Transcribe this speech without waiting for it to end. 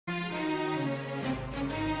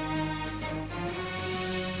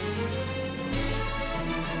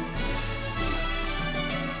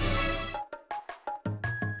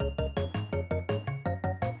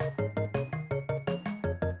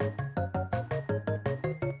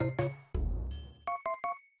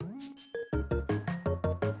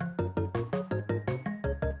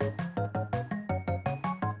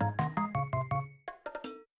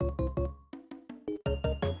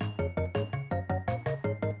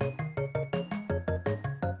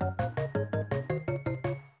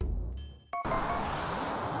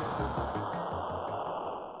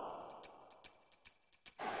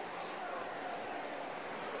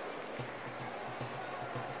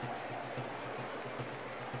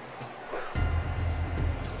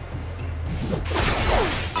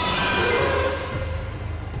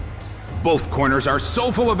Both corners are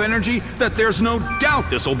so full of energy that there's no doubt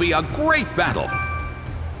this will be a great battle.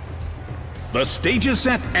 The stage is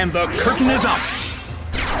set and the curtain is up.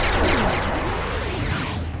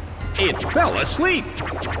 It fell asleep.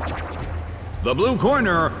 The blue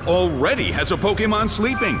corner already has a Pokémon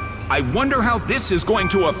sleeping. I wonder how this is going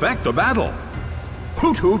to affect the battle.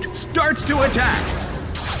 Hoothoot starts to attack.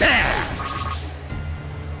 Bam!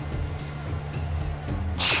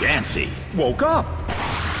 Chansey woke up.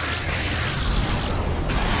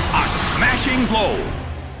 A smashing blow.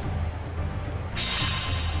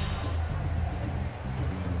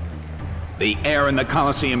 The air in the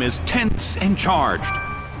Colosseum is tense and charged.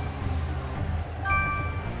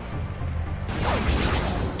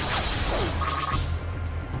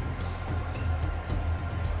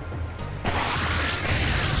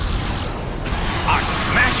 A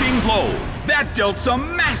smashing blow. That dealt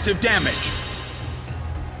some massive damage.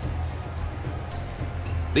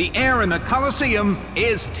 The air in the Colosseum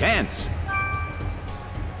is tense.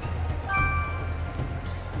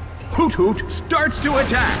 Hoothoot starts to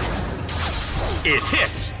attack. It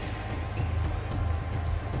hits.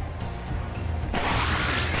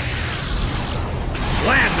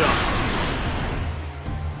 Slammed him.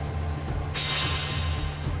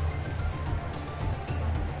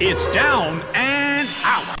 It's down and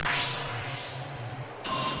out.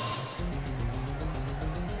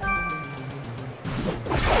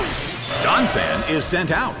 Donphan is sent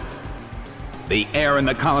out. The air in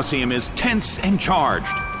the Colosseum is tense and charged.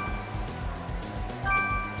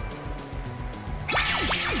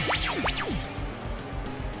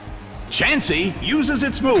 Chansey uses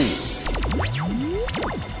its move.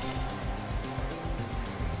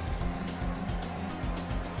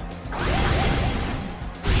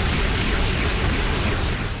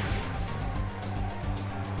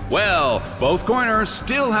 Well, both corners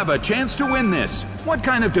still have a chance to win this. What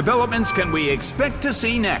kind of developments can we expect to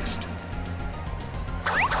see next?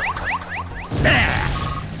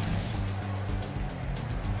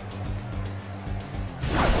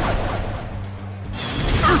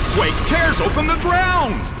 Earthquake tears open the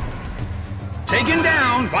ground! Taken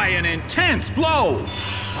down by an intense blow!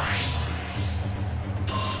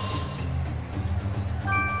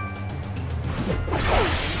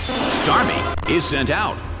 Starmie is sent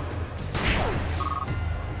out.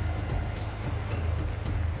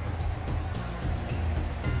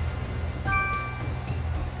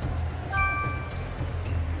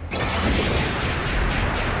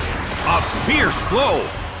 A fierce blow!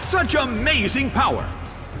 Such amazing power!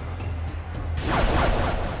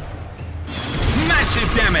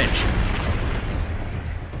 Massive damage!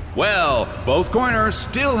 Well, both corners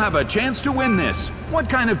still have a chance to win this. What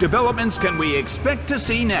kind of developments can we expect to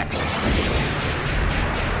see next?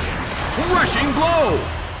 Rushing blow!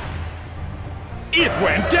 It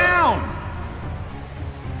went down!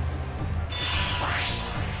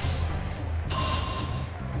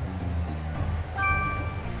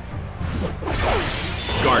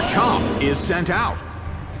 Garchomp is sent out.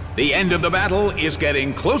 The end of the battle is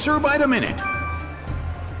getting closer by the minute.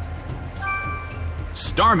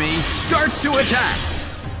 Starmie starts to attack.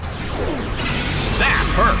 That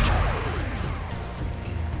hurt.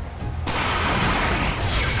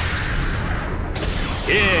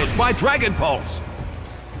 Hit by Dragon Pulse.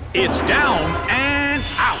 It's down and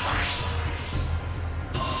out.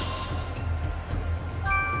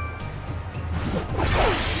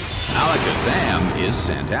 Alakazam is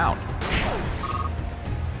sent out.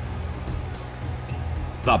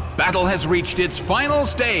 The battle has reached its final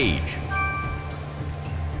stage.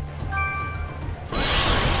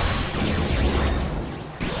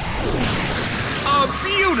 A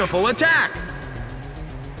beautiful attack!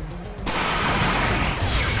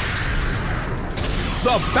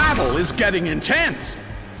 The battle is getting intense!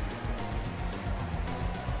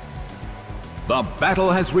 The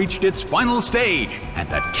battle has reached its final stage, and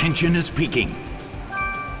the tension is peaking.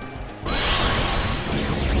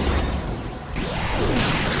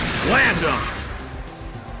 Slammed him!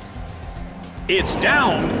 It's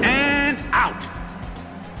down and out!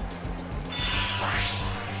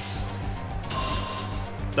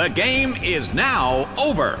 The game is now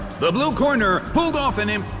over. The blue corner pulled off an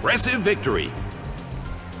impressive victory.